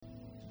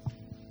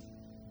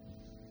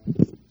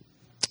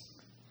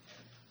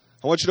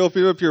I want you to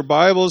open up your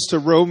Bibles to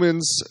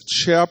Romans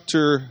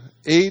chapter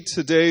 8.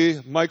 Today,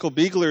 Michael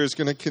Beegler is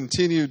going to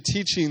continue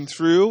teaching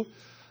through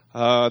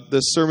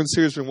this sermon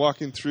series. We've been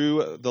walking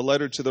through the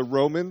letter to the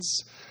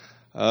Romans.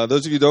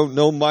 Those of you who don't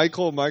know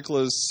Michael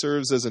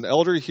serves as an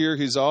elder here.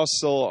 He's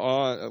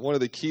also one of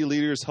the key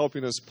leaders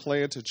helping us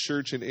plant a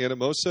church in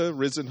Anamosa,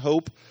 Risen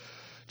Hope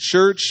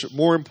Church.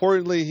 More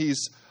importantly,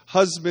 he's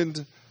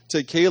husband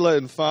to Kayla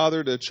and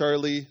father to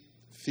Charlie,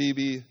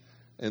 Phoebe,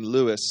 and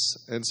Lewis.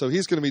 And so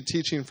he's going to be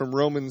teaching from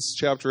Romans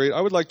chapter 8. I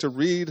would like to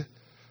read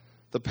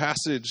the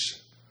passage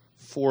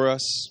for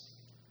us.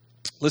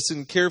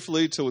 Listen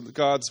carefully to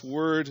God's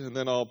word, and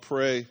then I'll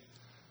pray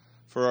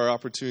for our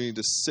opportunity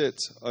to sit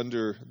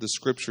under the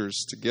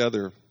scriptures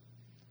together.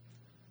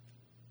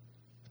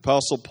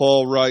 Apostle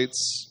Paul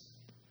writes,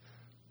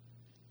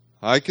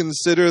 I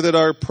consider that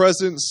our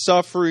present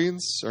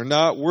sufferings are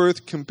not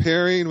worth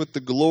comparing with the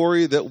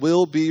glory that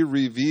will be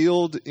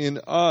revealed in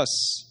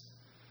us.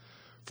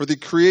 For the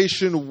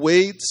creation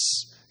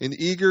waits in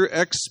eager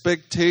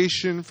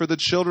expectation for the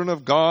children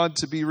of God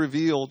to be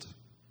revealed.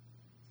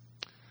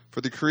 For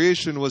the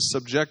creation was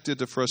subjected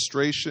to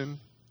frustration,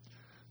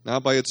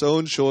 not by its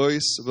own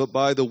choice, but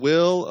by the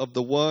will of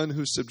the one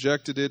who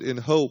subjected it, in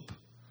hope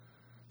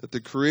that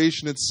the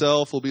creation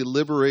itself will be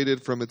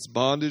liberated from its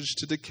bondage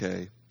to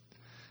decay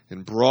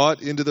and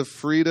brought into the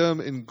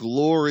freedom and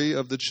glory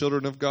of the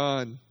children of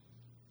God.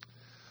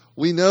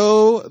 We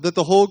know that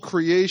the whole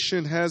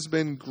creation has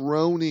been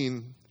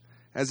groaning,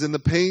 as in the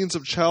pains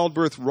of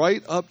childbirth,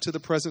 right up to the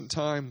present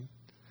time.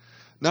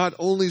 Not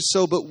only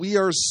so, but we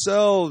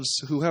ourselves,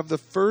 who have the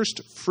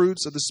first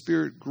fruits of the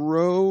Spirit,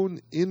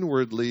 groan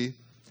inwardly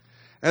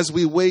as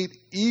we wait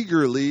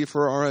eagerly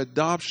for our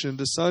adoption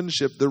to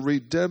sonship, the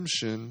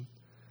redemption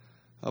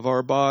of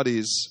our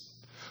bodies.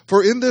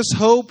 For in this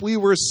hope we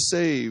were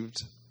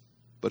saved.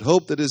 But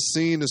hope that is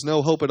seen is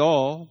no hope at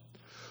all.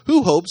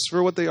 Who hopes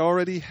for what they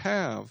already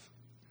have?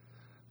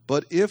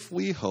 But if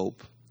we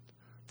hope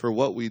for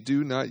what we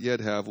do not yet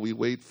have, we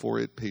wait for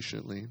it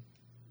patiently.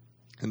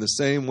 In the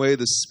same way,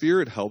 the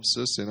Spirit helps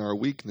us in our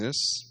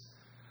weakness.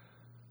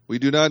 We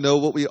do not know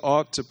what we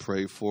ought to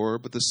pray for,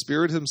 but the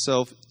Spirit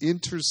himself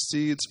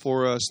intercedes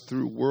for us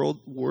through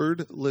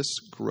wordless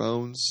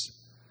groans.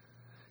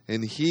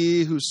 And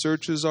he who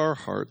searches our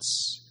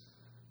hearts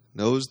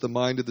knows the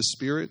mind of the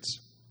Spirit,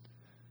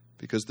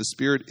 because the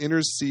Spirit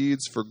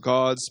intercedes for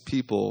God's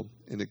people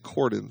in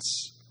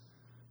accordance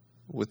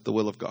with the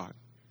will of God.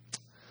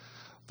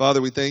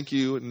 Father, we thank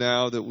you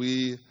now that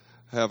we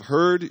have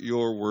heard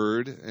your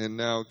word and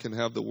now can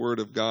have the word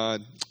of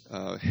God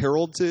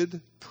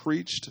heralded,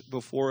 preached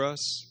before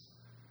us.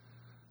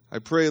 I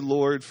pray,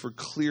 Lord, for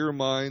clear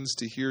minds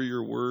to hear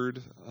your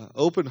word,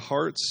 open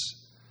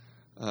hearts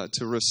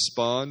to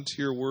respond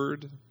to your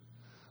word.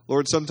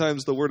 Lord,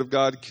 sometimes the word of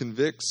God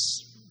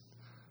convicts.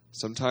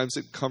 Sometimes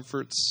it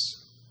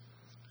comforts.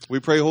 We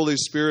pray, Holy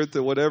Spirit,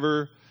 that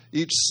whatever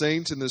each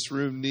saint in this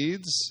room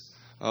needs,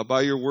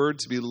 by your word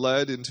to be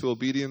led into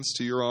obedience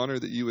to your honor,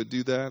 that you would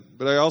do that.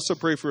 But I also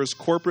pray for us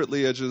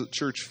corporately as a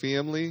church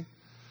family,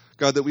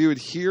 God, that we would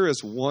hear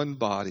as one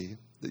body,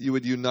 that you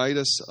would unite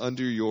us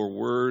under your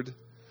word.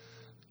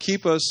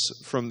 Keep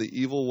us from the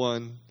evil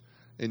one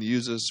and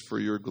use us for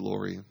your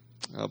glory.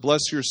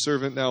 Bless your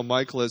servant now,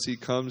 Michael, as he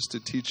comes to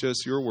teach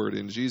us your word.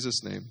 In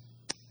Jesus' name,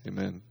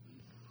 amen.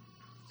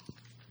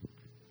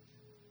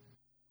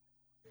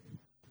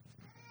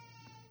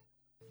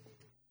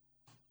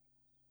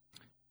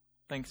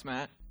 Thanks,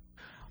 Matt.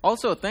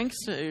 Also, thanks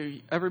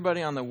to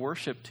everybody on the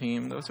worship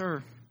team. Those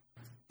are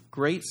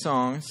great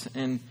songs.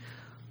 And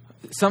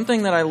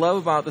something that I love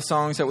about the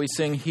songs that we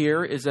sing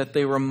here is that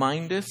they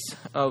remind us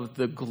of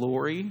the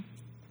glory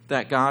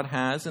that God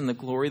has and the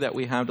glory that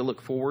we have to look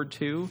forward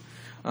to.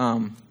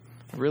 I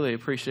really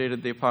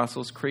appreciated the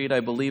Apostles' Creed. I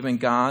believe in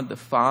God, the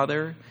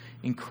Father,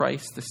 in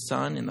Christ, the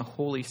Son, and the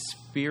Holy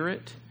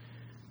Spirit.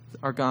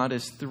 Our God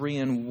is 3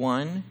 in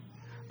 1.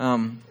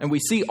 And we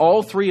see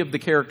all three of the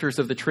characters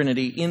of the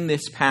Trinity in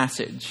this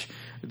passage.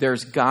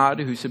 There's God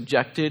who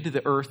subjected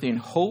the earth in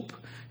hope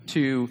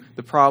to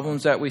the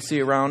problems that we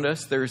see around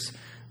us. There's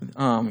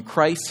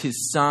Christ,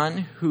 his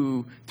Son,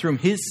 who through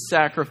his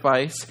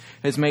sacrifice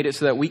has made it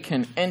so that we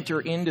can enter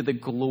into the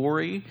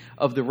glory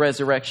of the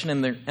resurrection.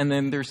 And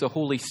then there's the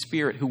Holy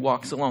Spirit who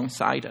walks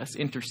alongside us,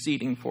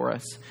 interceding for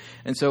us.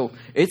 And so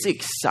it's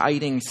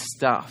exciting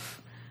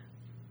stuff.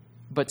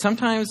 But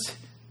sometimes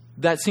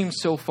that seems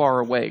so far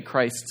away,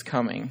 Christ's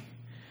coming.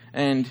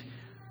 And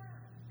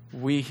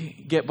we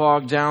get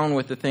bogged down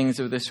with the things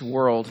of this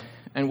world,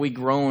 and we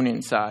groan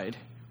inside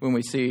when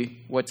we see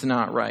what's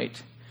not right.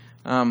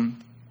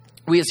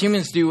 We as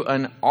humans do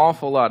an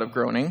awful lot of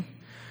groaning.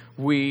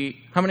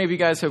 How many of you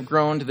guys have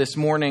groaned this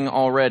morning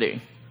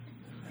already?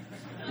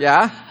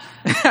 Yeah?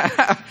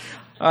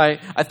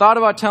 I thought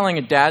about telling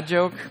a dad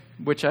joke,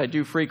 which I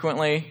do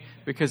frequently,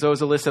 because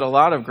those elicit a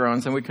lot of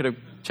groans, and we could have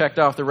checked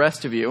off the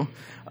rest of you.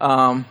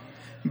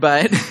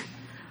 But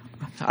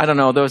I don't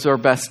know, those are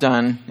best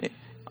done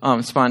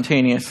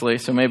spontaneously,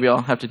 so maybe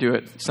I'll have to do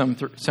it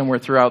somewhere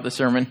throughout the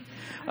sermon.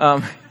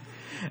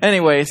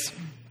 Anyways,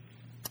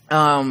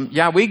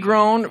 We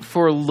groan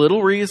for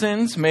little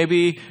reasons.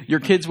 Maybe your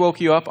kids woke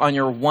you up on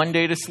your one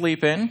day to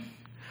sleep in.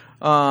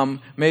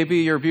 Maybe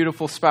your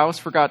beautiful spouse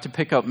forgot to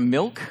pick up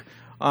milk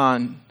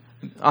on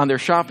their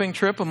shopping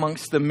trip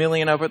amongst the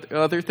million of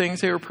other things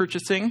they were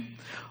purchasing.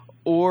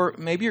 Or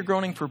maybe you're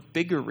groaning for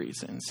bigger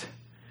reasons.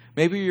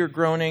 Maybe you're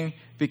groaning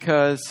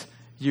because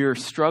you're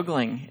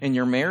struggling in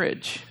your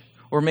marriage.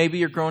 Or maybe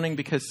you're groaning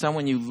because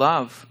someone you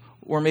love,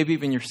 or maybe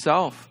even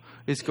yourself,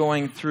 is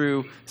going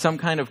through some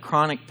kind of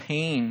chronic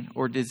pain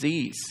or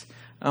disease.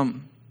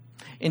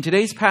 In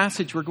today's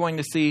passage, we're going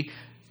to see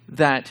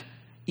that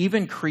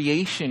even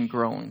creation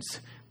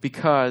groans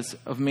because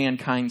of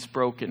mankind's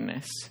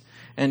brokenness.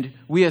 And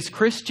we as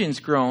Christians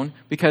groan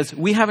because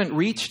we haven't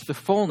reached the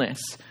fullness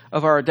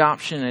of our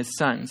adoption as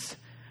sons.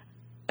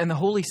 And the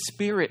Holy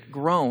Spirit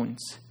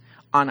groans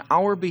on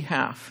our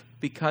behalf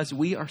because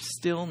we are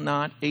still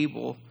not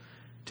able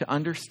to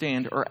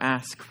understand or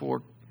ask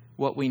for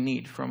what we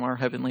need from our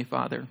Heavenly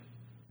Father.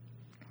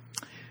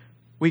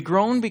 We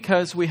groan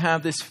because we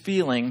have this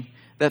feeling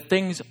that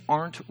things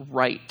aren't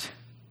right.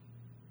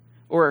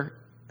 Or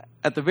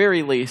at the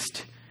very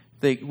least,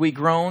 we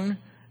groan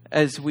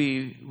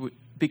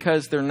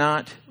because they're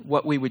not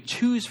what we would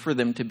choose for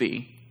them to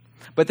be.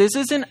 But this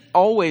isn't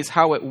always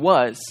how it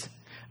was,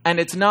 and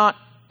it's not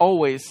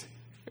always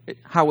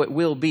how it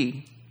will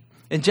be.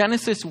 In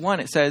Genesis 1,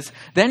 it says,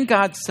 "Then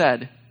God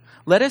said,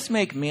 'Let us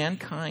make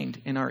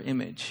mankind in our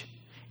image,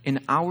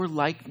 in our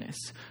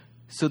likeness,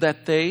 so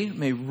that they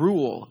may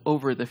rule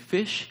over the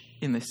fish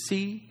in the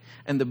sea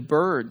and the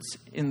birds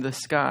in the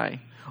sky,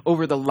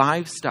 over the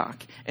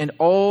livestock and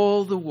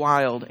all the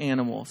wild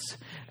animals,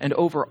 and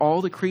over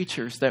all the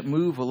creatures that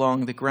move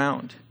along the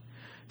ground.'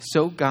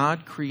 So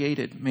God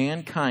created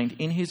mankind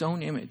in his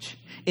own image.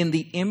 In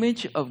the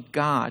image of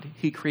God,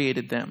 he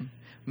created them.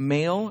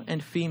 Male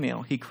and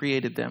female, he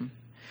created them.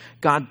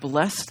 God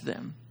blessed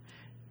them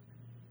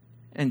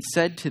and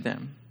said to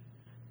them,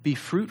 'Be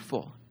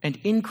fruitful and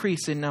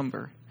increase in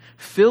number.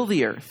 Fill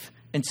the earth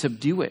and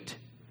subdue it.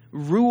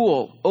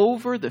 Rule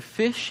over the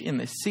fish in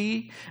the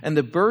sea and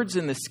the birds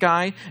in the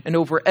sky and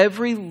over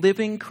every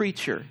living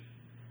creature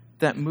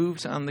that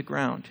moves on the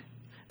ground.'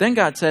 Then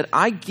God said,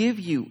 'I give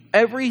you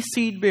every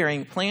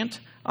seed-bearing plant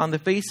on the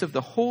face of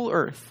the whole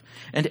earth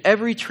and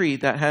every tree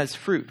that has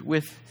fruit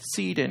with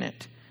seed in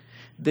it.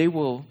 They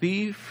will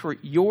be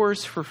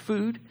yours for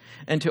food,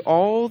 and to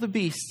all the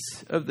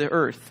beasts of the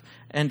earth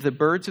and the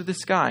birds of the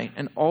sky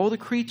and all the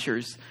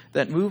creatures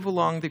that move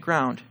along the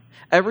ground,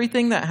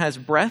 everything that has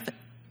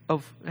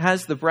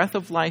the breath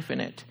of life in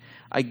it.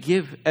 I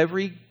give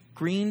every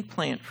green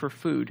plant for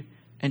food.'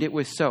 And it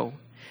was so.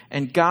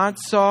 And God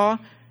saw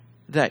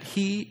that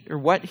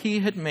what he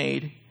had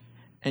made,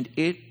 and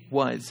it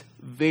was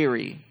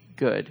very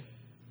good.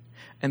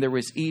 And there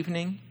was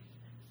evening,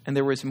 and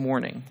there was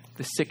morning,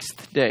 the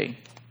sixth day."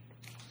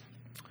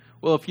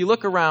 Well, if you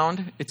look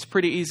around, it's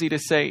pretty easy to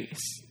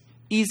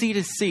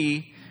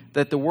see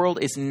that the world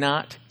is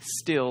not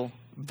still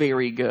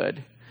very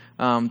good.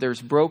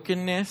 There's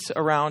brokenness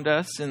around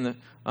us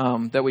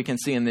that we can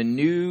see in the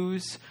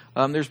news.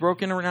 There's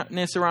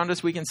brokenness around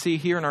us we can see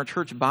here in our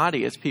church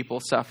body as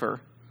people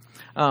suffer.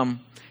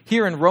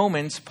 Here in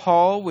Romans,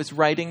 Paul was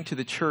writing to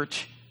the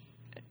church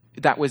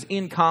that was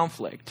in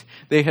conflict.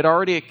 They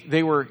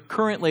were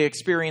currently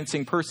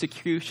experiencing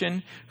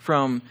persecution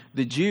from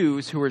the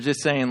Jews who were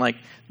just saying, like,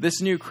 this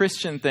new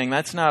Christian thing,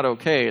 that's not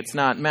okay. It's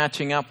not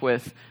matching up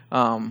with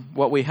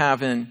what we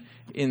have in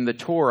the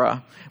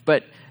Torah.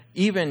 But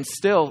even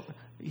still,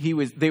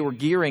 they were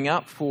gearing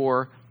up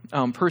for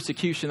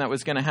persecution that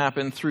was going to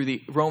happen through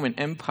the Roman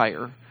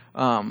Empire,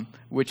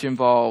 which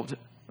involved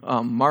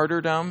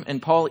martyrdom.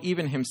 And Paul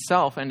even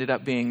himself ended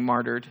up being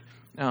martyred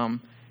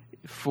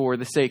for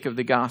the sake of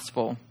the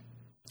gospel.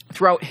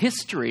 Throughout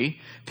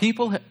history,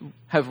 people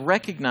have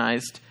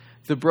recognized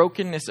the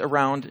brokenness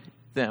around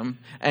them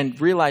and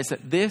realized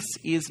that this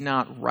is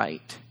not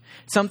right.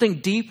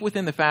 Something deep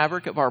within the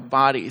fabric of our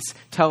bodies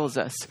tells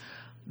us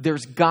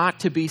there's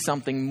got to be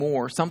something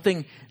more,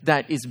 something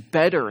that is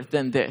better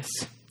than this.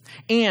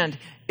 And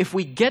if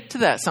we get to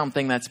that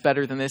something that's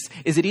better than this,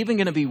 is it even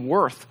going to be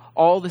worth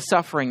all the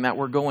suffering that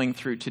we're going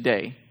through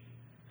today?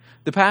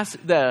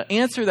 The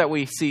answer that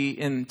we see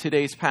in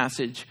today's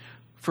passage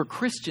for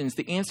Christians,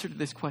 the answer to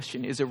this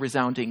question is a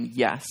resounding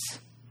yes.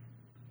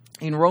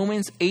 In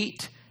Romans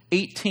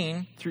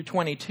 8:18 through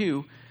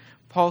 22,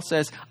 Paul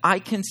says, "I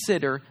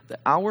consider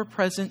that our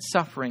present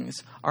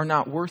sufferings are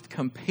not worth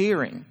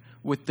comparing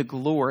with the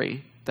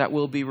glory that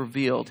will be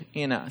revealed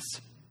in us."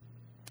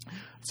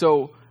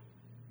 So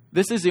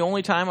this is the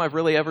only time I've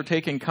really ever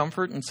taken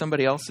comfort in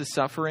somebody else's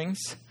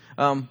sufferings.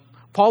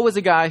 Paul was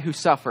a guy who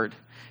suffered.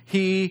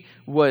 He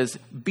was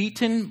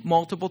beaten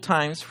multiple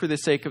times for the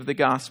sake of the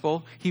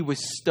gospel. He was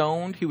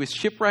stoned. He was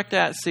shipwrecked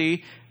at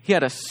sea. He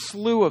had a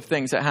slew of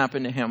things that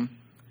happened to him.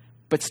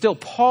 But still,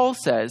 Paul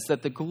says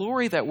that the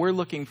glory that we're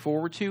looking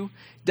forward to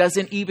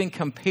doesn't even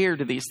compare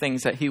to these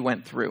things that he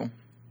went through.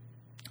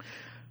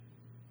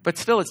 But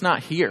still, it's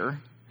not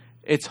here.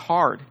 It's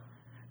hard,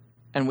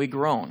 and we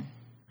groan.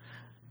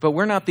 But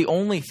we're not the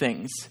only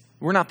things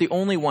we're not the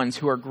only ones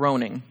who are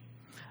groaning.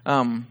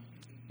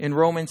 In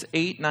Romans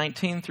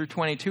 8:19 through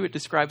 22, it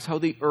describes how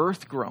the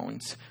earth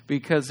groans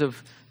because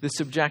of the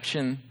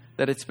subjection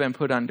that it's been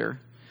put under.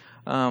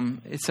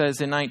 It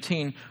says in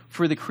 19,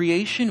 "For the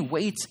creation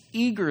waits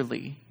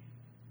in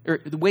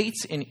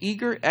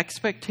eager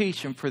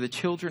expectation for the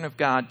children of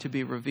God to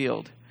be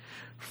revealed.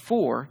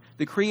 For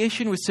the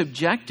creation was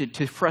subjected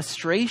to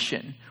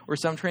frustration," or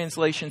some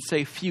translations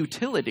say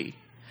futility,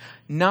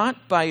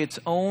 "not by its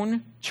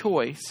own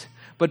choice,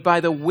 but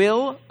by the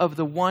will of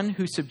the one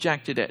who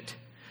subjected it,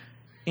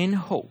 in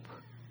hope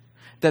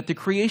that the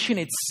creation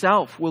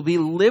itself will be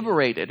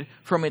liberated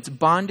from its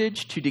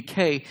bondage to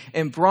decay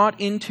and brought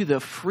into the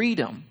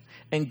freedom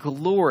and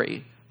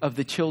glory of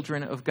the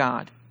children of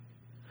God."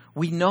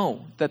 We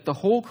know that the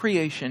whole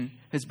creation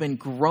has been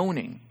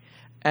groaning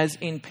as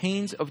in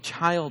pains of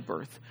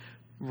childbirth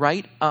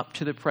right up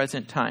to the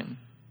present time.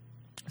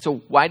 So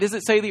why does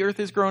it say the earth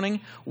is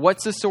groaning?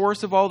 What's the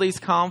source of all these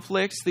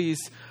conflicts,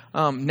 these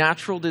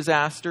natural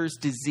disasters,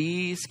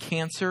 disease,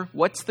 cancer?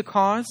 What's the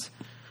cause?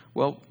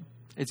 Well,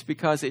 it's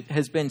because it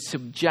has been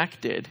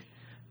subjected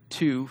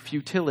to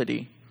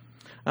futility.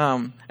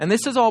 And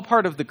this is all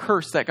part of the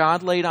curse that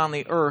God laid on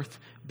the earth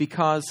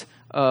because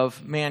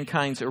of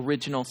mankind's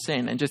original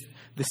sin. And just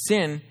the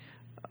sin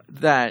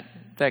that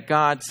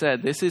God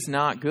said, this is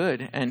not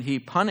good. And he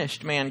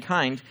punished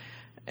mankind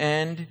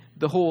and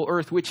the whole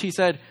earth, which he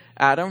said,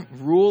 Adam,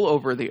 rule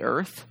over the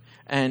earth.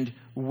 And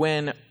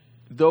when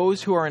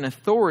those who are in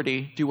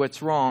authority do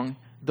what's wrong,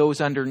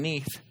 those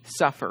underneath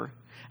suffer.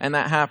 And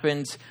that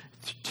happens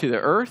to the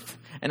earth,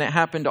 and it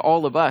happened to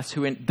all of us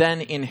who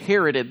then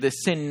inherited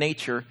this sin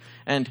nature,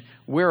 and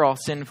we're all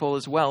sinful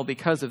as well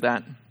because of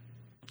that.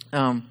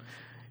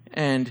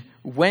 And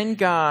when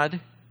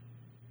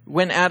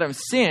Adam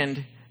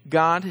sinned,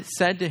 God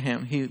said to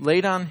him, he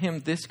laid on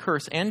him this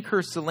curse and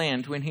cursed the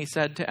land when he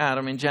said to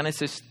Adam in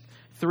Genesis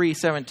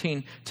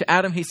 3:17, to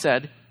Adam he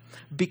said,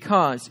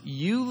 "Because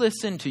you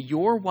listened to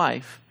your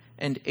wife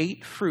and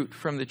ate fruit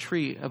from the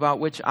tree about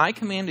which I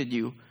commanded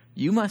you,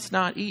 you must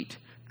not eat.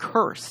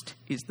 Cursed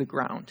is the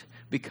ground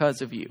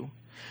because of you.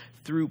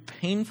 Through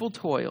painful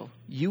toil,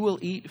 you will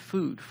eat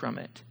food from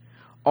it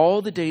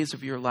all the days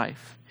of your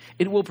life.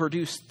 It will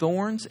produce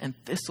thorns and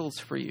thistles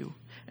for you,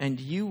 and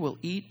you will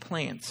eat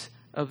plants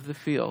of the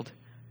field.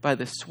 By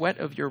the sweat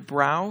of your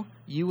brow,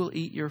 you will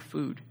eat your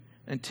food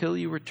until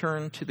you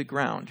return to the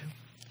ground.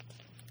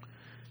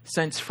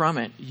 Since from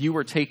it you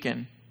were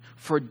taken,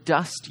 for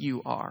dust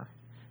you are,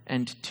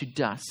 and to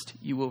dust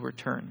you will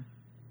return."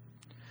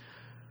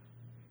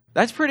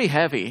 That's pretty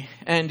heavy.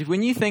 And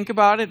when you think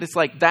about it, it's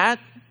like that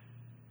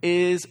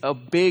is a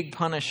big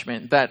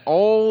punishment. That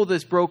all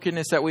this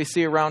brokenness that we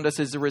see around us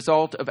is the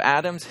result of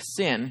Adam's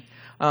sin.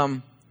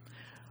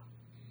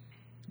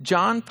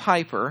 John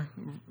Piper,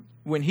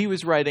 when he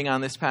was writing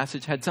on this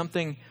passage, had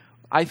something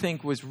I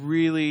think was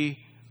really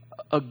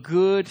a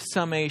good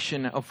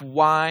summation of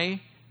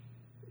why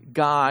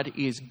God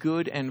is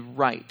good and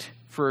right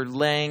for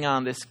laying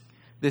on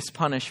this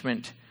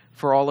punishment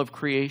for all of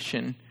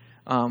creation.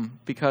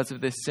 Because of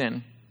this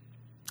sin.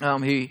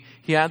 He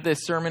had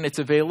this sermon. It's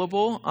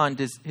available on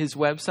his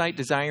website,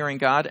 Desiring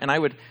God, and I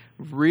would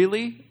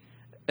really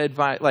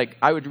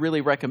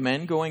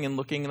recommend going and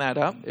looking that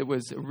up. It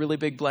was a really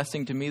big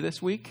blessing to me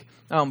this week.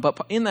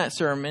 But in that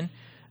sermon,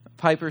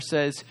 Piper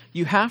says,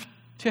 you have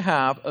to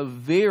have a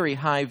very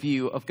high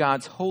view of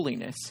God's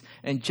holiness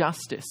and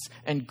justice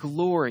and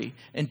glory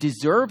and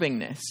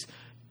deservingness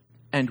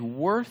and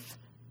worth,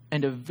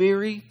 and a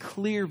very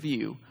clear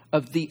view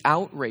of the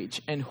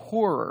outrage and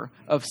horror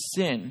of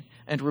sin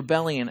and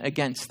rebellion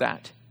against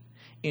that,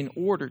 in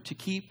order to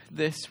keep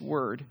this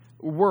world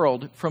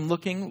from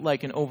looking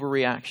like an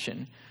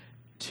overreaction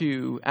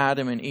to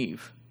Adam and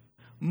Eve.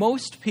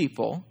 Most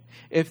people,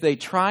 if they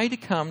try to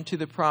come to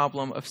the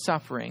problem of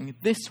suffering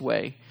this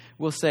way,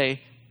 will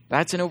say,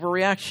 that's an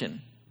overreaction,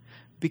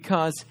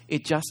 because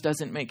it just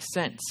doesn't make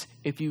sense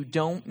if you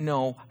don't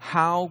know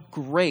how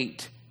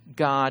great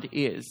God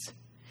is.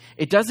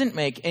 It doesn't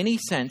make any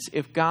sense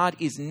if God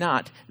is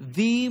not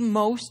the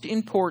most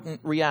important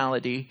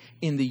reality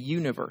in the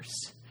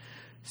universe.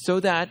 So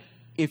that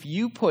if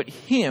you put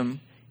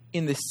him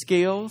in the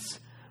scales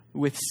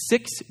with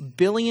 6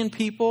 billion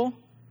people,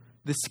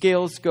 the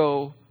scales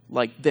go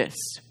like this.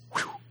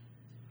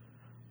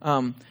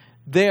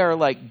 They are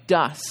like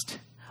dust.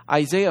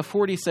 Isaiah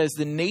 40 says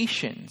the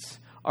nations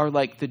are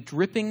like the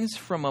drippings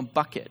from a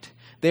bucket.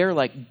 They are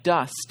like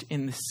dust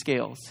in the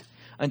scales.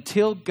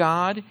 Until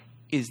God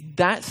is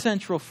that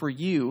central for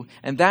you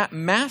and that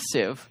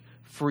massive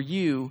for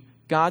you,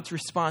 God's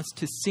response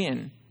to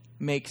sin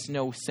makes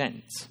no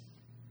sense.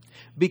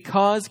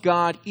 Because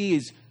God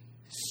is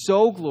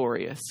so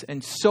glorious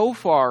and so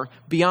far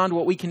beyond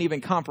what we can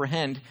even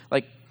comprehend,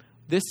 like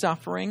this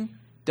suffering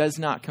does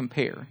not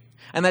compare.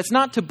 And that's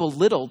not to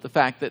belittle the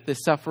fact that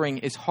this suffering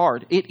is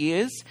hard. It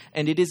is,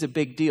 and it is a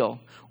big deal.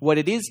 What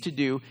it is to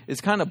do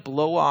is kind of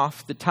blow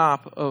off the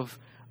top of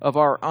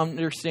our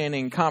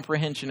understanding,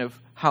 comprehension of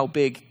how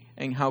big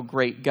and how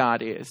great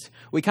God is.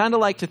 We kind of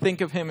like to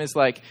think of him as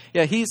like,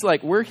 yeah, he's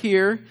like, we're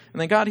here.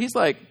 And then God, he's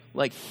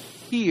like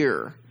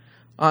here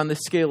on the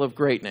scale of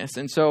greatness.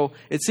 And so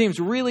it seems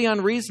really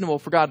unreasonable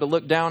for God to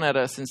look down at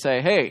us and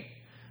say, hey,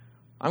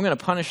 I'm going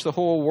to punish the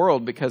whole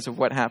world because of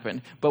what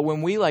happened. But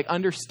when we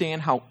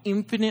understand how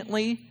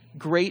infinitely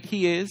great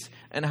he is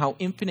and how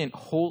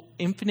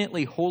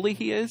infinitely holy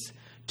he is,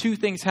 two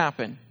things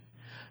happen.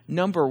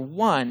 Number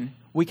one,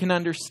 we can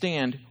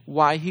understand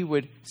why he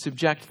would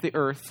subject the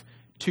earth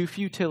to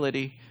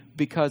futility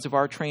because of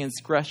our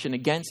transgression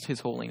against his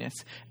holiness.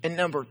 And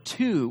number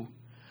two,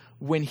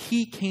 when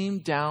he came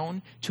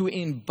down to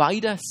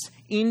invite us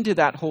into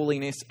that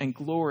holiness and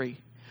glory,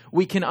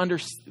 we can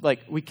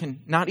we can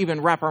not even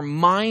wrap our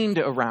mind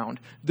around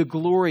the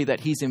glory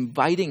that he's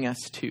inviting us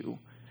to,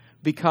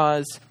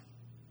 because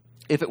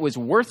if it was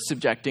worth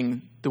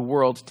subjecting the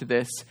world to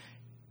this,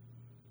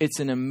 it's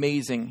an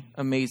amazing,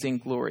 amazing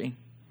glory.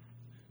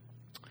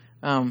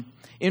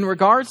 In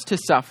regards to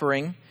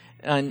suffering,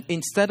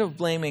 instead of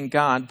blaming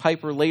God,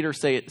 Piper later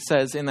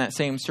says in that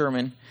same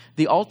sermon,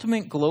 the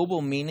ultimate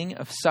global meaning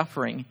of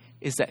suffering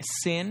is that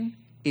sin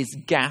is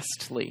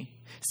ghastly.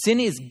 Sin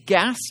is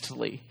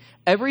ghastly.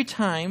 Every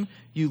time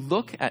you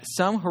look at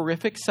some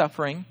horrific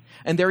suffering,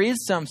 and there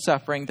is some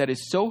suffering that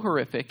is so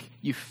horrific,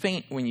 you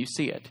faint when you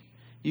see it,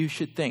 you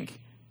should think,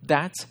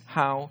 that's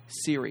how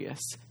serious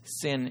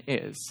sin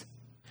is.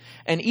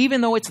 And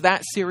even though it's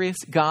that serious,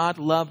 God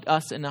loved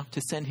us enough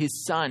to send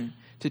his son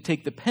to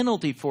take the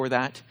penalty for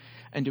that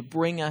and to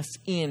bring us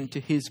into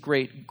his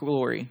great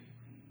glory.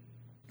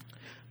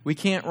 We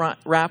can't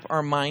wrap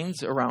our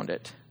minds around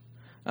it.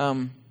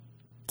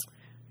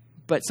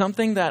 But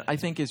something that I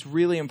think is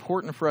really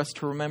important for us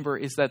to remember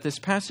is that this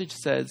passage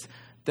says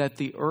that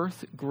the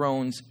earth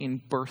groans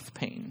in birth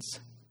pains.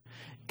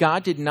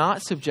 God did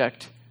not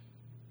subject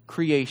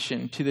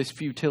creation to this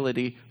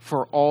futility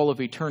for all of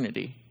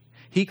eternity.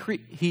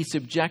 He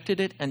subjected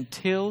it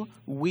until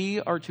we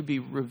are to be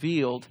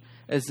revealed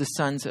as the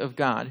sons of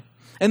God.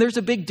 And there's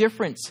a big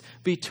difference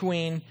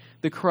between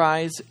the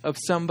cries of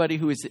somebody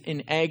who is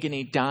in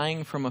agony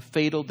dying from a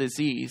fatal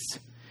disease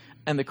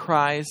and the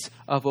cries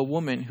of a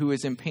woman who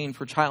is in pain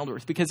for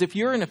childbirth. Because if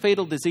you're in a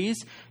fatal disease,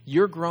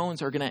 your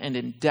groans are going to end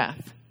in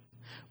death.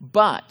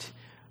 But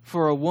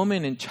for a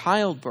woman in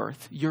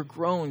childbirth, your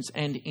groans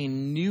end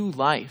in new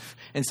life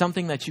and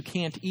something that you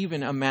can't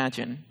even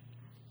imagine.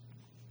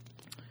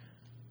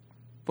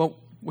 But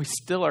we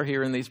still are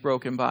here in these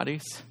broken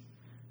bodies,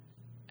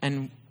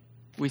 and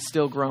we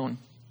still groan.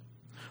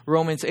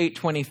 Romans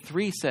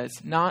 8:23 says,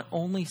 not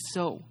only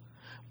so,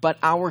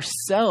 but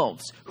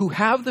ourselves, who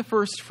have the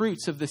first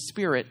fruits of the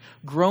Spirit,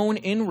 groan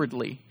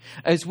inwardly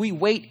as we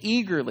wait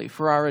eagerly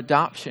for our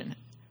adoption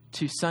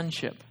to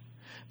sonship,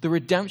 the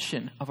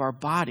redemption of our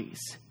bodies.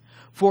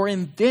 For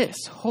in this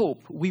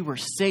hope we were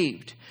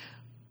saved.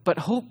 But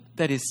hope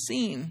that is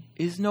seen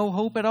is no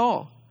hope at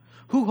all.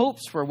 Who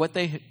hopes for what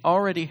they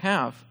already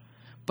have?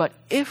 But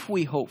if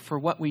we hope for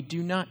what we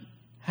do not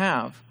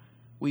have,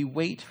 we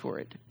wait for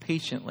it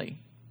patiently.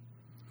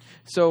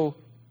 So,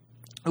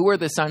 who are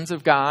the sons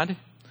of God?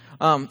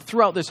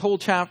 Throughout this whole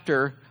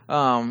chapter,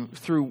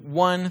 through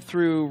 1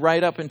 through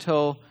right up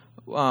until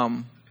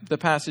the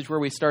passage where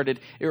we started,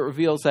 it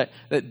reveals that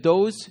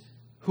those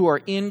who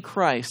are in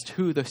Christ,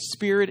 who the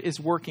Spirit is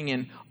working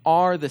in,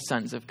 are the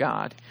sons of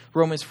God.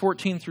 Romans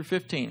 14 through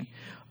 15.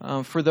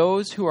 For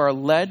those who are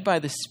led by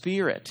the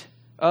Spirit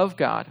of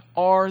God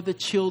are the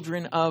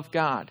children of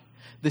God.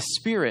 The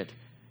Spirit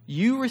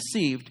you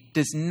received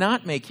does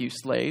not make you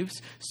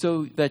slaves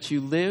so that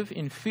you live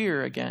in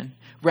fear again.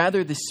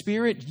 Rather, the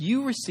Spirit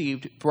you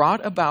received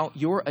brought about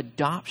your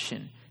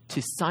adoption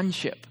to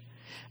sonship.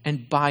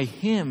 And by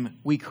him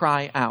we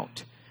cry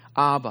out,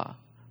 Abba,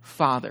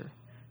 Father.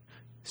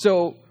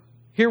 So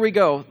here we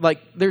go.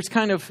 There's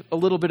kind of a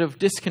little bit of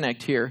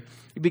disconnect here.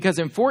 Because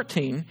in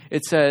 14,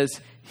 it says,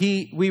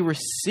 we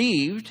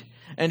received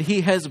and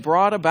he has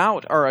brought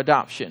about our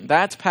adoption.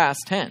 That's past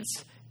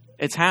tense.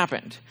 It's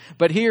happened.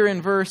 But here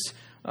in verse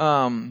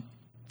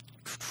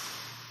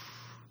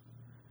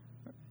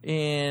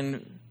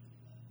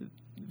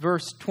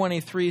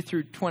 23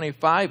 through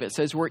 25, it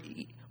says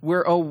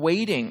we're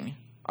awaiting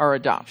our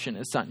adoption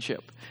as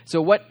sonship.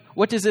 So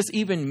what does this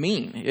even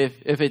mean?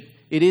 If it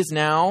is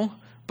now,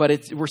 but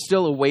we're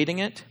still awaiting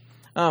it.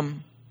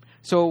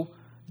 So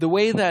the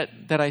way that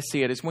I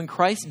see it is when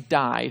Christ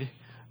died,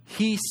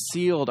 he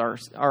sealed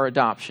our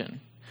adoption.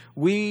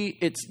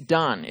 It's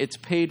done. It's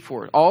paid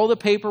for. All the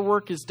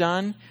paperwork is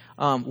done.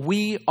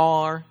 We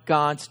are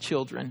God's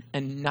children,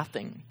 and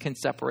nothing can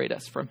separate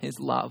us from his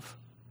love.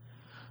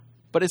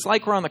 But it's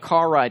like we're on the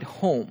car ride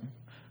home.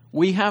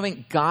 We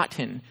haven't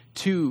gotten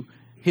to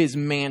his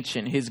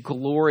mansion, his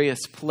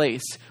glorious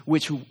place,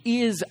 which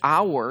is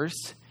ours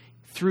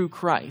through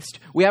Christ.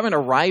 We haven't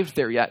arrived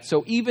there yet.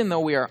 So even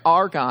though we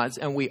are God's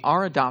and we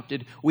are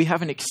adopted, we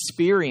haven't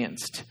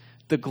experienced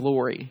the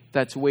glory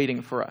that's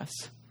waiting for us.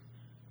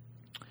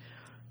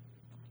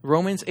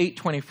 Romans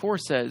 8:24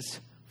 says,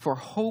 for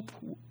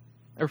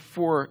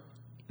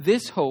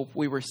this hope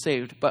we were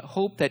saved, but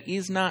hope that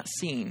is not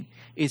seen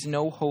is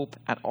no hope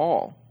at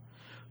all.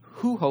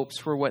 Who hopes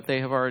for what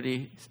they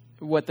already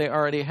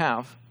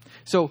have?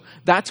 So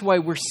that's why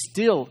we're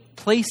still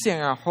placing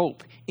our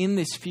hope in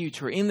this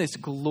future, in this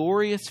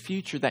glorious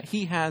future that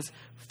he has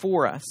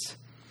for us.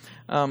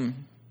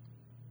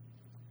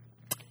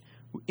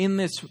 In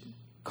this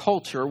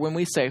culture, when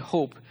we say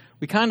hope,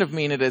 we kind of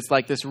mean it as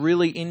like this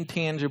really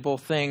intangible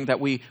thing that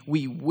we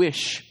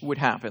wish would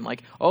happen.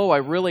 Like, oh, I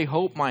really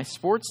hope my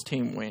sports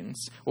team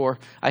wins. Or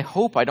I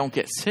hope I don't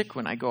get sick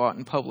when I go out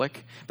in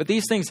public. But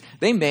these things,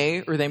 they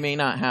may or they may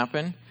not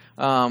happen.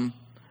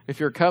 If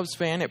you're a Cubs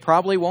fan, it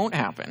probably won't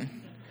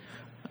happen.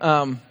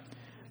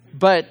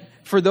 But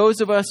for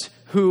those of us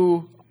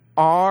who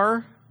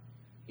are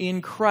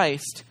in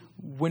Christ,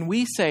 when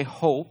we say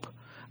hope,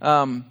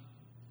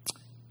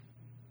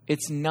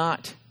 it's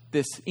not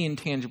this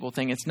intangible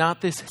thing. It's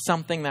not this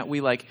something that we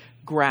like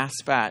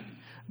grasp at,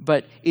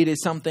 but it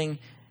is something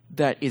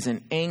that is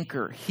an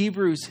anchor.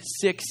 Hebrews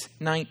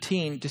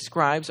 6:19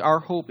 describes our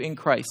hope in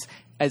Christ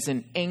as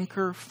an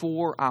anchor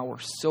for our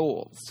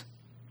souls.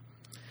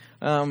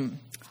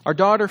 Our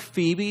daughter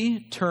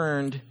Phoebe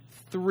turned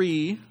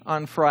 3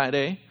 on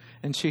Friday,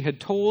 and she had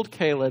told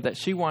Kayla that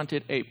she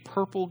wanted a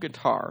purple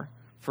guitar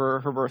for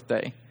her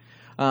birthday.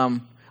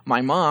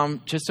 My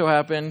mom just so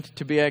happened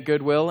to be at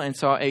Goodwill and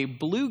saw a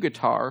blue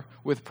guitar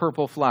with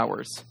purple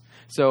flowers.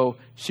 So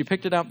she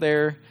picked it up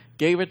there,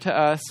 gave it to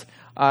us.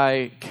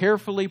 I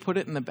carefully put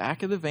it in the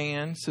back of the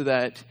van so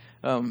that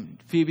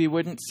Phoebe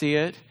wouldn't see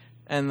it,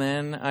 and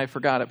then I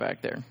forgot it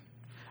back there.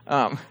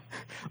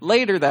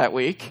 Later that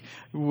week,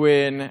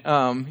 when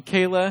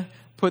Kayla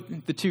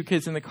put the 2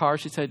 kids in the car,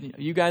 she said,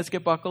 "You guys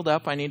get buckled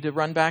up. I need to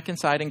run back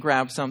inside and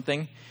grab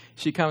something."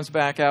 She comes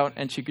back out,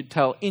 and she could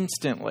tell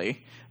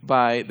instantly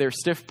by their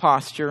stiff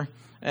posture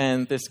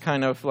and this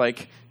kind of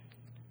like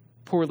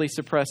poorly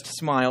suppressed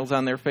smiles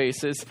on their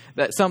faces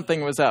that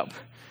something was up.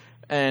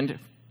 And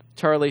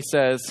Charlie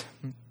says,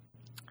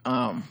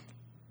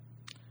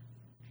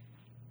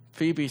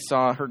 "Phoebe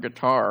saw her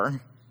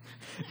guitar."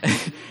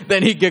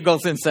 Then he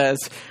giggles and says,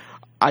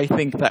 "I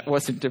think that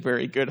wasn't a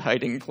very good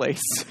hiding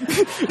place."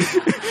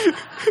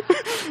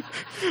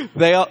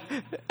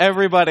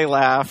 Everybody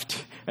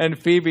laughed, and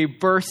Phoebe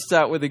bursts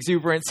out with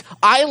exuberance,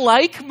 "I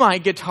like my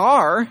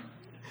guitar."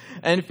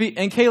 And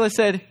Kayla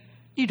said,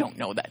 "You don't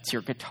know that's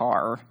your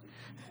guitar.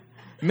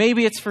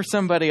 Maybe it's for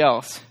somebody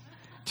else."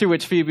 To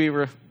which Phoebe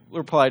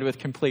replied with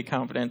complete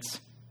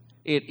confidence,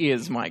 "It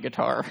is my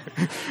guitar."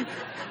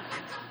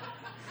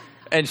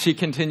 And she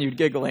continued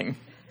giggling.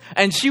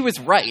 And she was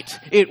right.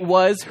 It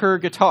was her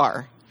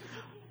guitar.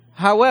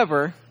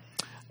 However,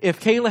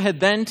 if Kayla had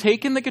then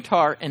taken the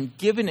guitar and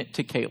given it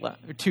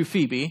to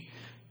Phoebe,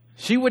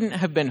 she wouldn't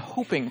have been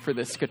hoping for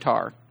this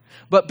guitar.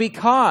 But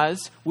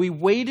because we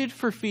waited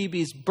for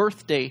Phoebe's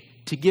birthday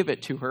to give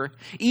it to her,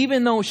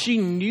 even though she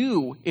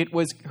knew it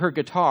was her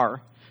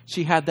guitar,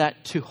 she had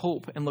that to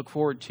hope and look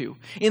forward to.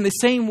 In the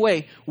same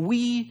way,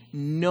 we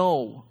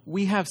know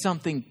we have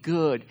something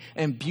good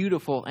and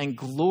beautiful and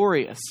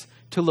glorious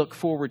to look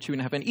forward to in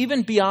heaven,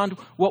 even beyond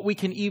what we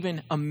can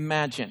even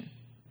imagine.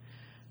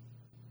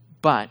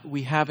 But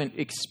we haven't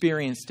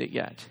experienced it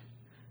yet.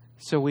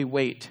 So we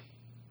wait.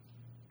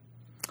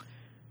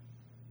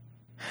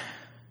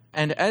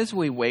 And as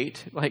we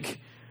wait,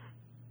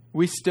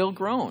 we still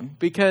groan.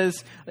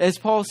 Because as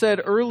Paul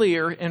said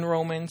earlier in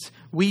Romans,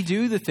 we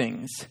do the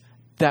things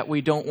that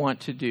we don't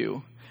want to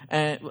do.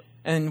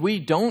 And we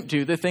don't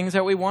do the things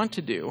that we want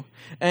to do.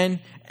 And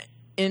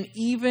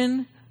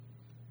even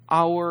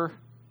our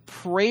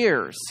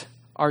prayers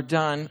are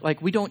done,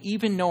 we don't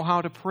even know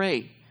how to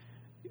pray.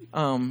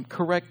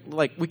 Correct,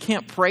 we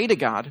can't pray to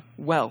God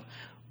well.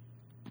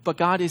 But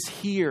God is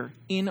here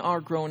in our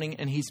groaning,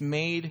 and He's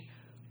made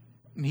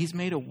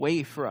a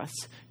way for us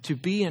to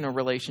be in a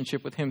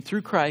relationship with Him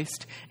through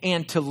Christ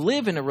and to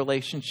live in a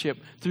relationship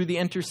through the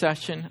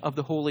intercession of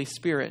the Holy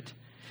Spirit.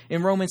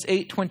 In Romans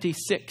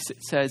 8:26,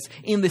 it says,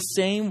 "In the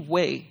same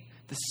way,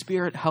 the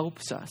Spirit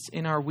helps us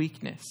in our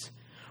weakness.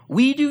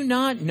 We do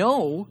not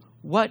know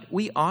what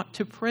we ought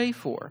to pray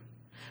for,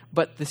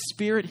 but the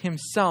Spirit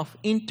Himself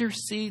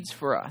intercedes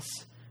for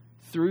us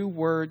through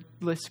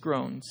wordless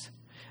groans.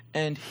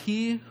 And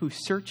He who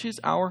searches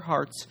our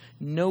hearts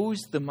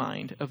knows the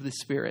mind of the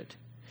Spirit,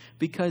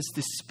 because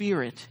the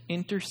Spirit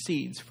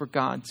intercedes for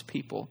God's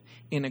people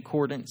in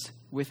accordance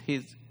with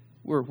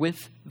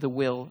the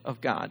will of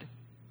God."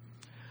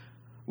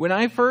 When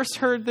I first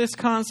heard this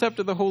concept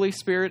of the Holy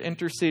Spirit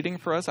interceding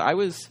for us, I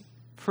was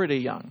pretty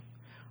young.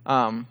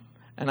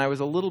 And I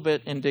was a little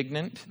bit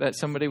indignant that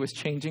somebody was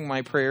changing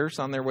my prayers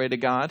on their way to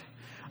God.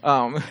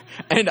 And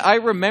I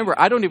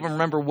don't even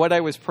remember what I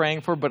was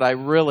praying for, but I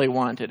really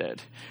wanted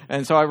it.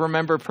 And so I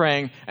remember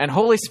praying, "And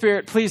Holy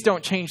Spirit, please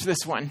don't change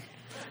this one."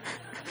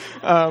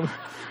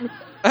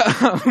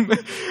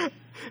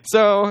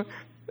 So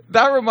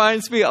that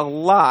reminds me a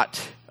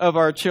lot of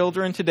our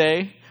children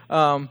today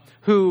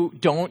who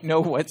don't know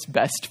what's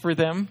best for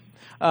them.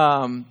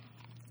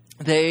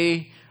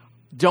 They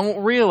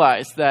don't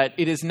realize that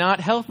it is not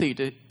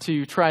healthy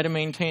to try to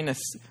maintain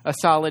a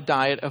solid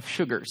diet of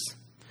sugars.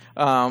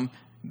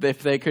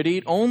 If they could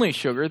eat only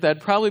sugar,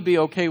 that'd probably be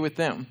okay with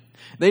them.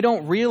 They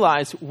don't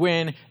realize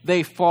when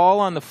they fall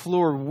on the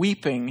floor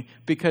weeping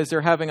because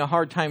they're having a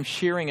hard time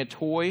sharing a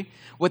toy,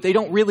 what they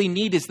don't really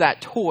need is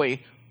that toy.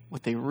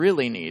 What they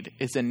really need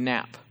is a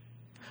nap.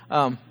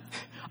 I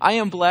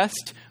am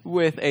blessed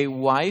with a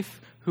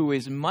wife who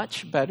is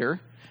much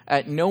better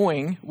at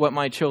knowing what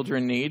my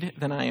children need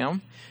than I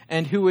am,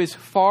 and who is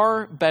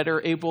far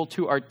better able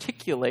to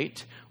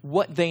articulate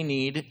what they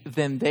need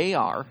than they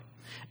are.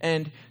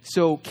 And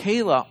so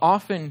Kayla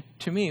often,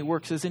 to me,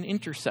 works as an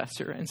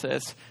intercessor and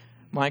says,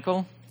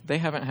 Michael, they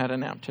haven't had a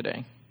nap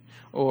today.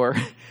 Or,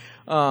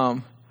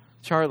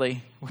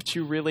 Charlie, what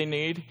you really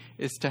need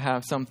is to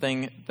have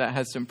something that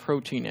has some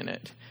protein in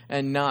it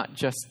and not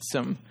just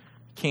some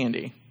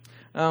candy.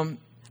 And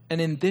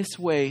in this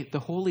way, the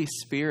Holy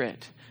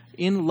Spirit,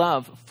 in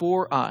love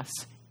for us,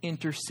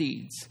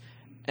 intercedes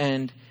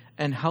and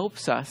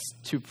helps us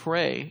to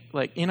pray,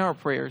 like in our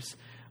prayers,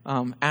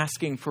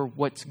 asking for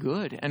what's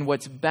good and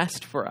what's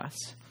best for us.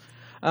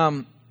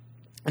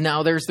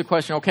 Now there's the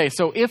question, okay,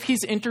 so if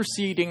he's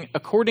interceding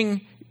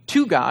according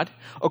to God,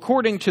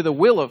 according to the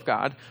will of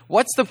God,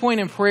 what's the point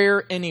in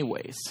prayer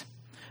anyways?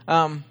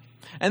 And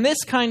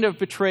this kind of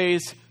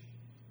betrays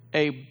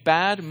a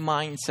bad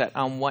mindset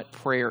on what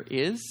prayer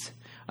is.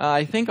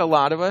 I think a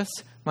lot of us,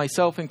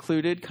 myself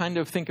included, kind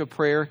of think of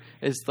prayer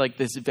as like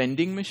this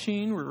vending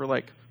machine where we're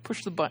like,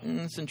 push the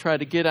buttons and try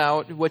to get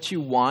out what you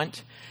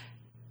want.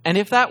 And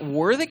if that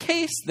were the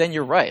case, then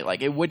you're right.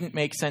 Like, it wouldn't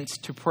make sense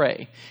to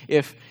pray.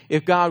 If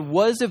God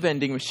was a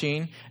vending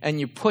machine and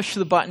you push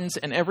the buttons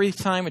and every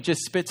time it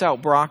just spits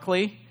out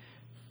broccoli,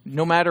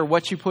 no matter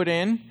what you put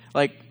in,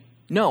 like,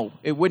 no,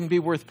 it wouldn't be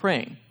worth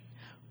praying.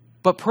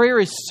 But prayer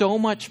is so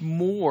much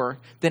more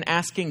than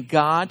asking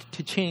God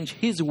to change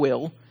his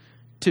will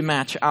to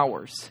match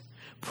ours.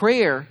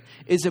 Prayer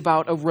is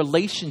about a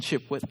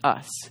relationship with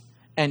us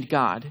and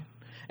God.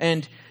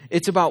 And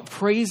it's about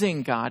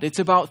praising God. It's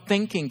about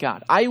thanking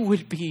God. I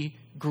would be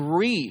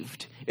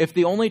grieved if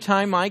the only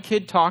time my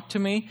kid talked to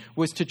me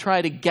was to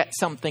try to get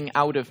something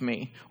out of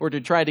me or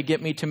to try to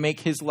get me to make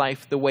his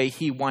life the way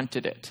he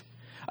wanted it.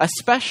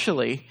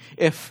 Especially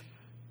if,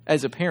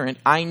 as a parent,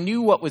 I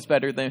knew what was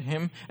better than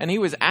him and he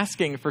was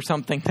asking for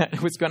something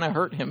that was going to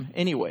hurt him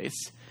anyways.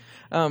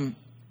 But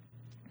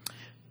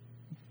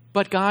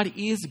God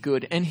is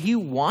good and he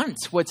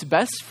wants what's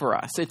best for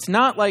us. It's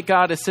not like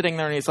God is sitting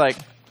there and he's like,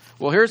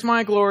 well, here's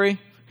my glory,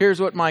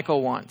 here's what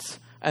Michael wants.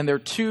 And they're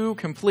two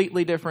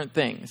completely different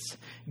things.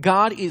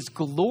 God is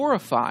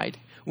glorified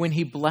when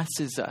he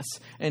blesses us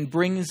and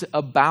brings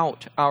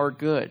about our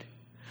good.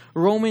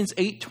 Romans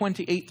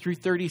 8:28 through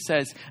 30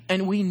 says,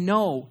 and we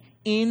know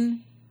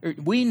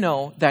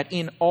that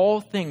in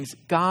all things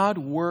God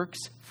works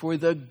for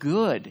the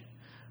good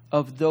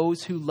of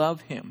those who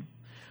love him,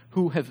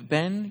 who have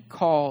been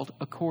called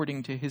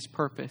according to his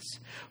purpose.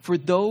 For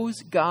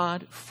those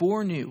God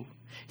foreknew,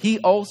 he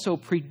also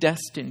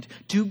predestined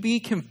to be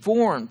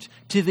conformed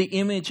to the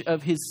image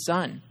of his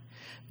Son,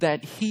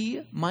 that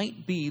he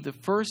might be the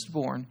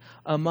firstborn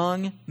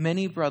among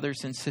many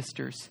brothers and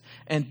sisters.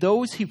 And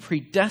those he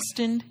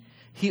predestined,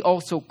 he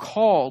also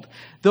called.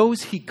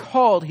 Those he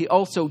called, he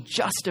also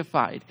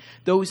justified.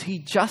 Those he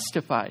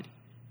justified,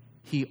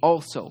 he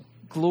also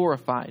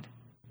glorified.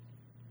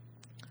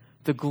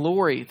 The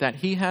glory that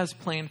he has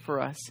planned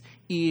for us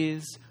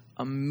is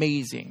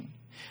amazing.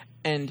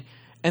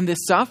 And the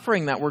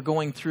suffering that we're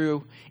going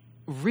through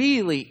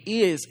really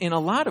is, in a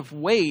lot of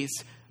ways,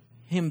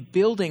 him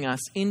building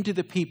us into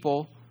the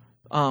people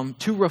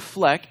to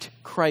reflect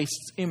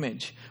Christ's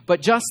image.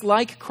 But just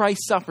like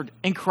Christ suffered,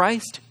 and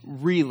Christ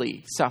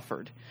really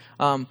suffered,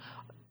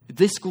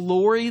 this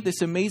glory,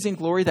 this amazing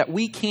glory that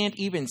we can't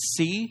even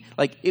see,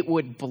 like it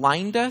would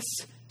blind us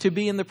to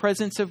be in the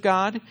presence of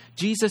God.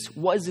 Jesus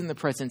was in the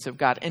presence of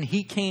God, and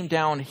he came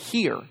down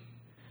here,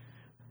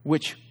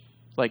 which,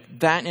 like,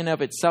 that in and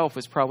of itself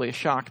was probably a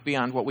shock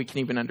beyond what we can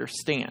even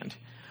understand.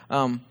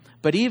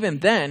 But even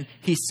then,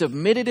 he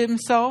submitted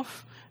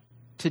himself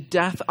to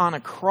death on a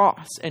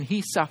cross, and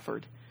he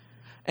suffered.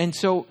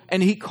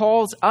 And he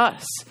calls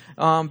us.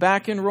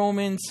 Back in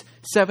Romans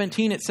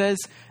 17, it says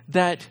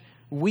that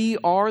we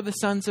are the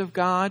sons of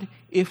God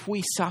if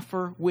we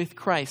suffer with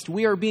Christ.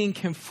 We are being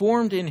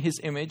conformed in his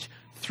image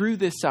through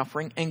this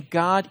suffering, and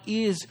God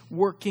is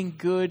working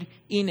good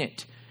in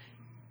it.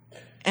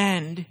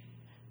 And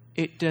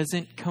it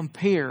doesn't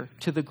compare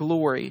to the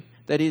glory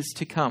that is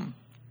to come.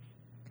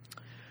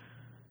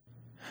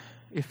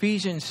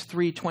 Ephesians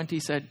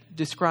 3:20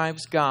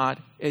 describes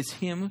God as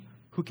him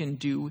who can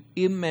do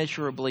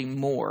immeasurably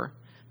more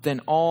than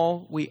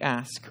all we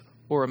ask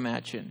or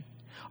imagine.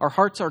 Our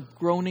hearts are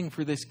groaning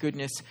for this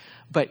goodness,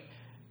 but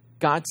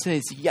God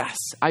says, yes,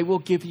 I will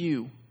give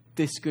you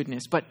this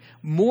goodness. But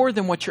more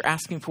than what you're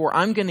asking for,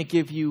 I'm going to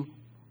give you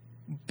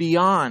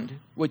beyond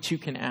what you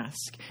can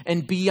ask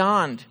and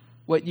beyond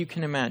what you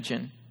can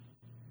imagine.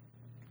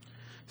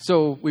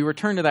 So we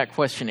return to that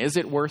question, is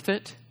it worth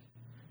it?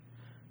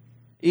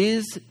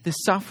 Is the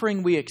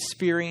suffering we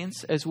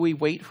experience as we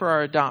wait for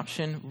our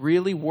adoption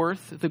really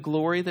worth the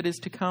glory that is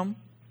to come?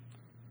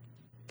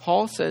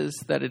 Paul says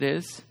that it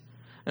is.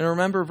 And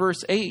remember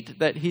verse 8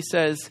 that he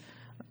says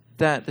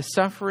that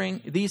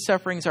these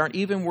sufferings aren't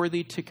even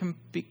worthy to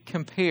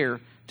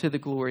compare to the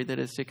glory that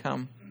is to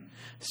come.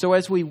 So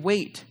as we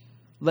wait,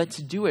 let's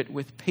do it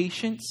with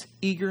patience,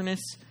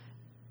 eagerness,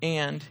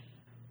 and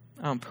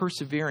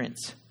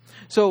perseverance.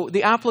 So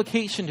the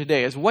application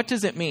today is, what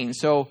does it mean?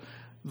 So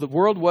the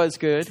world was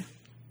good.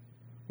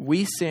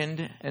 We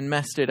sinned and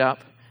messed it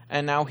up.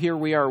 And now here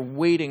we are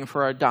waiting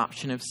for our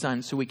adoption of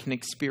sons so we can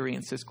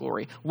experience this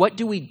glory. What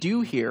do we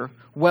do here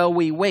while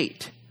we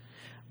wait?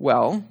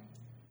 Well,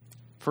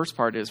 first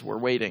part is we're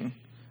waiting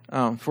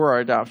for our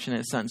adoption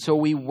as sons. So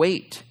we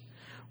wait.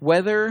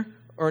 Whether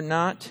or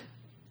not...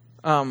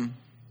 but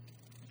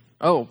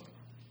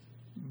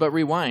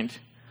rewind.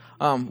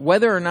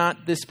 Whether or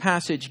not this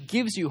passage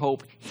gives you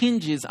hope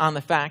hinges on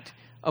the fact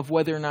of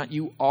whether or not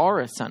you are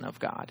a son of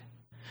God.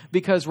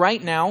 Because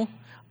right now,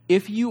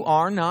 if you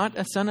are not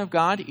a son of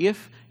God,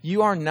 if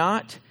you are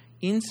not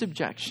in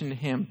subjection to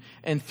Him,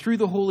 and through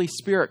the Holy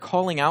Spirit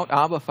calling out,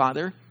 Abba,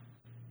 Father,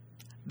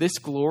 this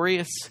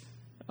glorious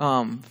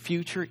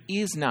future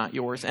is not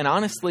yours. And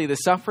honestly, the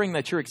suffering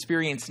that you're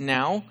experiencing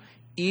now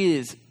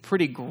is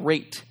pretty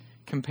great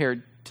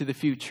compared to the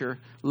future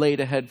laid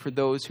ahead for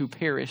those who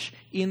perish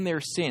in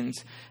their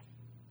sins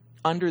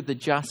under the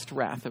just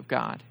wrath of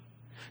God.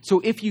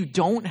 So if you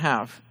don't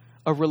have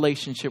a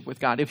relationship with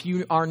God, if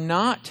you are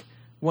not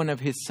one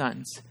of His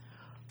sons,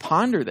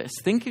 ponder this.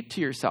 Think it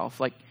to yourself.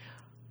 Like,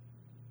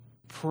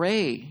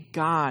 pray,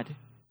 God,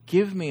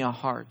 give me a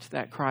heart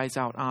that cries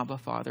out, Abba,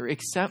 Father.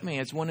 Accept me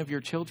as one of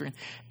your children.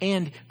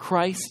 And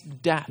Christ's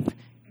death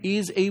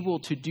is able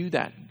to do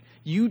that.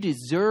 You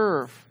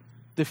deserve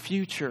the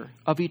future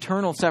of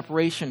eternal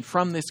separation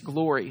from this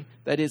glory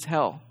that is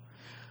hell.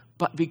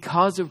 But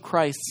because of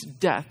Christ's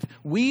death,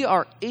 we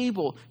are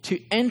able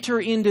to enter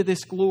into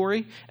this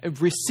glory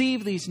and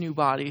receive these new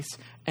bodies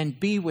and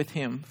be with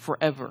Him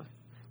forever,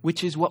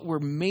 which is what we're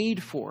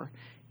made for.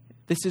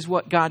 This is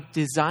what God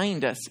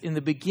designed us in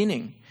the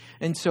beginning.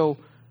 And so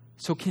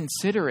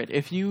consider it.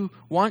 If you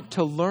want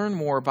to learn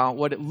more about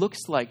what it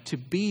looks like to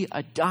be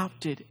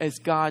adopted as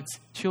God's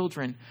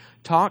children,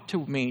 talk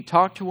to me,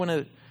 talk to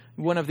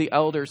one of the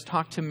elders,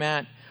 talk to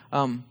Matt.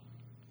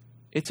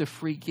 It's a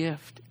free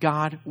gift.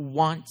 God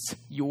wants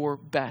your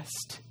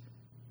best.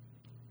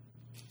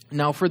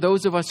 Now, for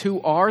those of us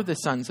who are the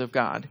sons of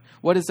God,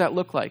 what does that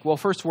look like? Well,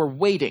 first, we're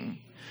waiting,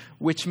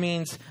 which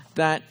means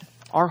that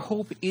our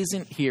hope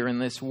isn't here in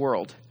this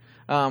world.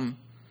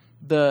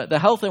 The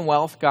health and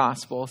wealth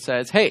gospel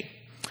says, hey,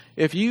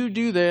 if you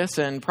do this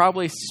and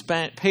probably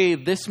pay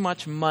this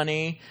much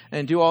money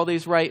and do all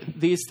these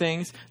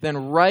things,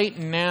 then right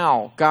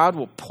now God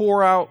will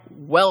pour out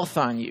wealth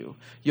on you.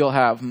 You'll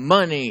have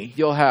money.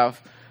 You'll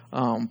have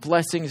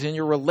blessings in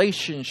your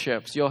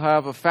relationships. You'll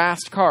have a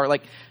fast car.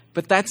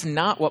 But that's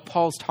not what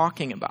Paul's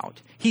talking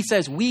about. He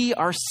says we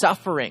are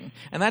suffering,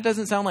 and that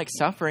doesn't sound like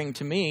suffering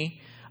to me.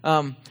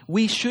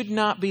 We should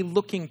not be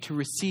looking to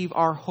receive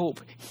our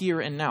hope here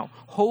and now.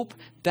 Hope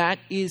that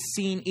is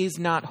seen is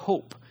not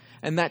hope.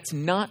 And that's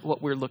not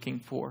what we're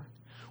looking for.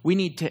 We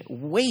need to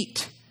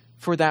wait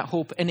for that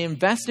hope and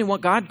invest in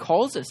what God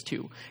calls us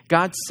to.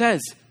 God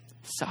says,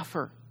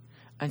 suffer.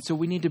 And so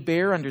we need to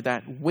bear under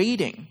that,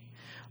 waiting.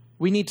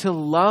 We need to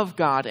love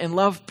God and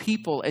love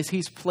people as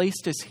He's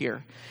placed us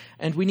here.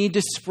 And we need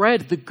to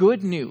spread the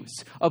good news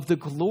of the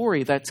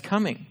glory that's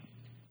coming.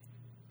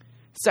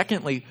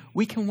 Secondly,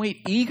 we can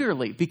wait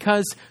eagerly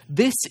because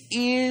this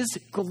is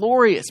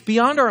glorious.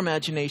 Beyond our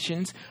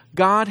imaginations,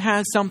 God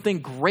has something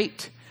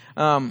great.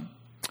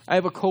 I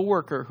have a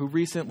coworker who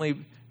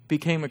recently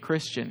became a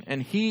Christian,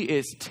 and he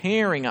is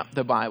tearing up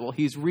the Bible.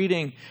 He's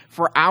reading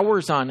for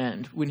hours on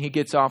end when he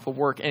gets off of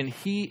work, and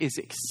he is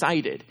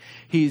excited.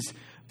 He's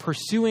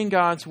pursuing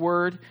God's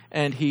word,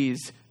 and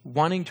he's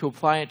wanting to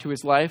apply it to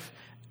his life,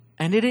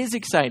 and it is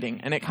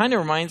exciting. And it kind of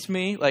reminds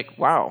me,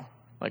 wow,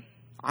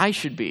 I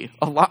should be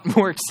a lot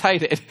more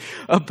excited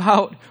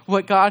about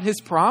what God has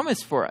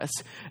promised for us.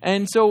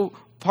 And so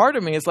part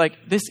of me is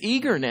this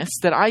eagerness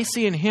that I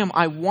see in him,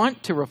 I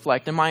want to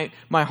reflect, and my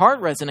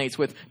heart resonates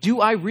with,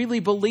 do I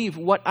really believe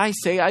what I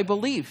say I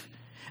believe?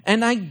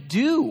 And I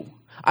do.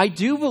 I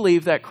do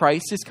believe that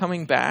Christ is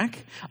coming back.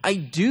 I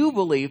do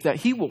believe that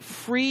He will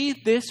free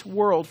this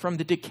world from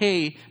the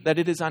decay that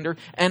it is under.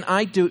 And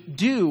I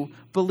do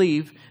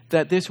believe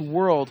that this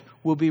world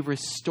will be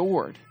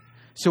restored.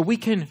 So we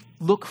can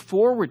look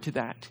forward to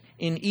that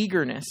in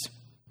eagerness.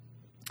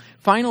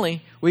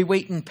 Finally, we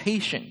wait in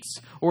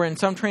patience, or in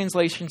some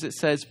translations it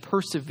says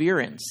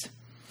perseverance.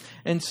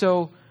 And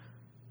so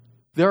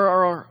there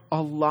are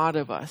a lot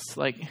of us,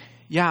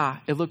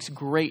 it looks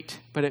great,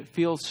 but it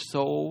feels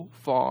so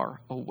far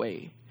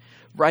away.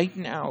 Right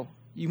now,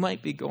 you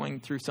might be going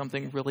through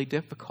something really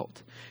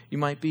difficult. You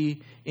might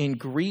be in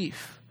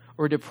grief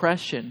or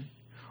depression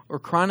or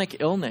chronic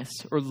illness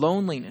or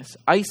loneliness,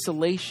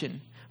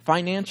 isolation,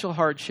 financial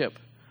hardship,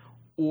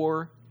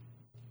 or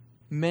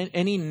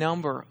any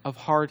number of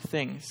hard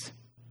things.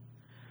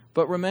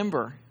 But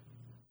remember,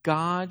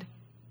 God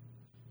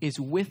is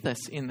with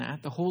us in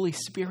that. The Holy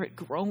Spirit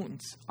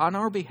groans on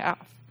our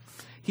behalf.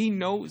 He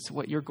knows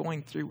what you're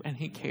going through and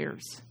he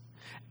cares.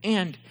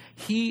 And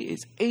he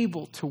is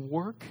able to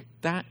work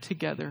that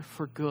together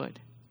for good.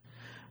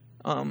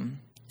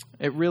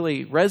 It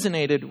really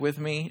resonated with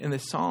me in the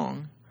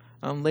song,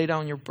 Lay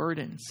Down Your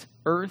Burdens.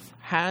 Earth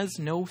has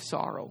no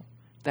sorrow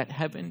that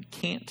heaven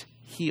can't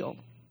heal.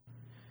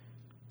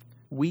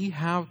 We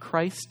have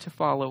Christ to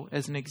follow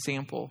as an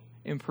example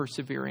in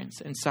perseverance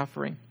and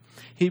suffering.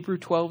 Hebrews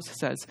 12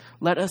 says,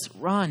 let us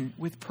run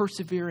with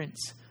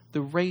perseverance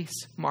the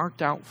race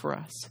marked out for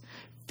us,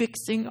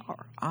 fixing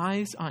our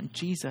eyes on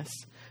Jesus,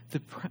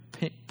 the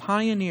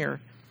pioneer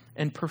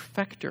and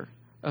perfecter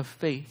of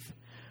faith.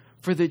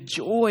 For the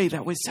joy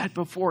that was set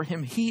before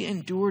him, he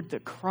endured the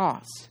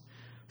cross,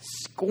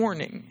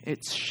 scorning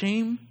its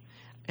shame,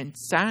 and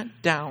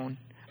sat down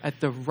at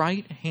the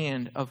right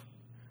hand of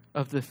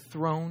the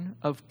throne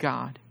of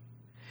God.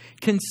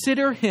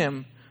 Consider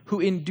him who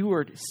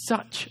endured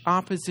such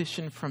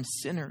opposition from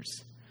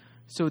sinners,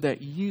 so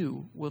that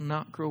you will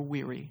not grow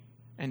weary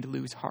and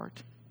lose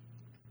heart.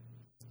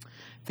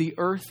 The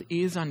earth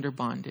is under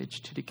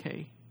bondage to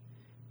decay,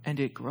 and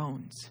it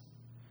groans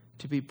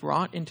to be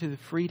brought into the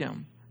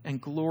freedom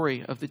and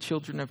glory of the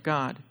children of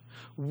God.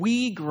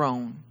 We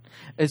groan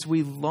as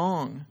we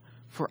long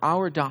for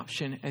our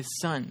adoption as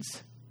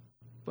sons.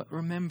 But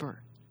remember,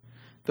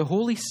 the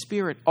Holy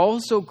Spirit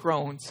also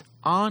groans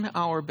on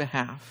our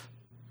behalf.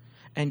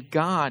 And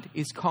God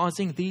is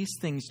causing these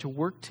things to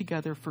work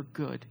together for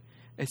good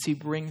as he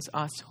brings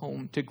us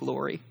home to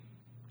glory.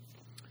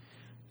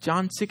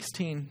 John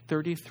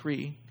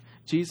 16:33,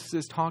 Jesus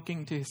is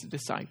talking to his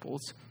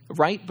disciples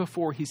right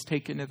before he's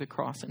taken to the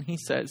cross. And he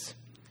says,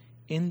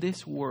 in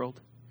this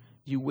world,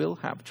 you will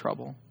have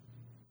trouble.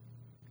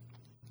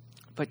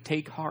 But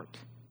take heart.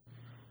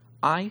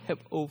 I have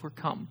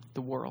overcome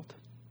the world.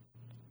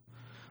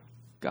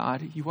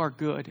 God, you are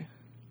good.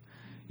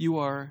 You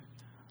are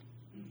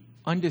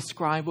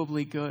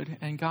undescribably good.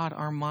 And God,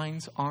 our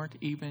minds aren't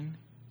even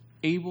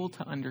able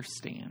to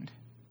understand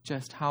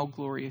just how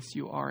glorious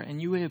you are.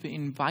 And you have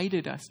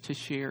invited us to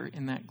share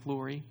in that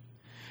glory.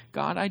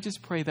 God, I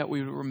just pray that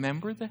we would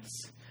remember this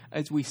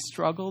as we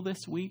struggle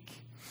this week,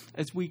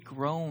 as we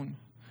groan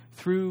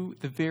through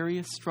the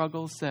various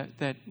struggles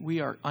that we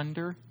are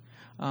under.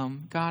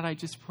 God, I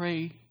just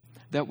pray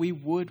that we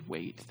would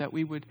wait, that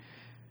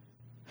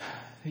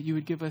you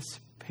would give us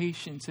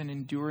patience and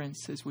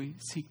endurance as we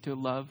seek to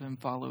love and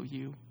follow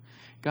you.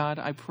 God,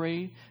 I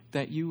pray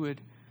that you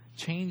would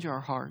change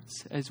our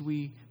hearts as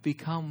we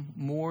become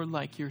more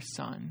like your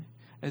Son.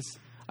 As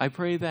I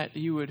pray that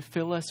you would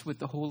fill us with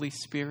the Holy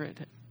Spirit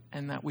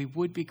and that we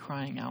would be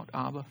crying out,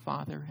 Abba,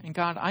 Father. And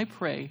God, I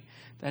pray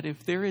that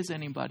if there is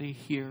anybody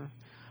here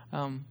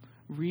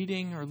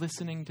reading or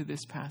listening to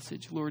this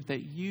passage, Lord,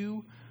 that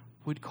you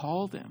would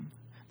call them,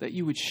 that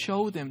you would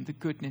show them the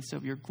goodness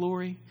of your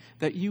glory,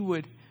 that you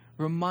would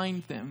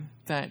remind them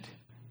that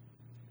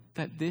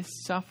this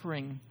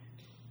suffering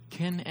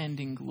can end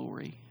in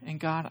glory. And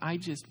God, I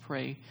just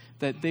pray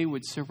that they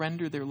would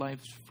surrender their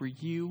lives for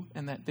you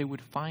and that they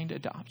would find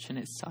adoption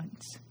as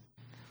sons.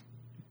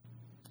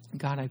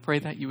 God, I pray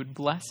that you would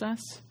bless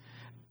us,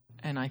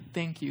 and I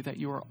thank you that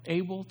you are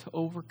able to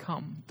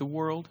overcome the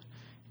world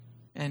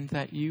and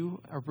that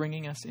you are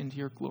bringing us into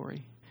your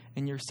glory.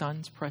 In your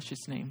Son's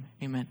precious name,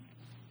 amen.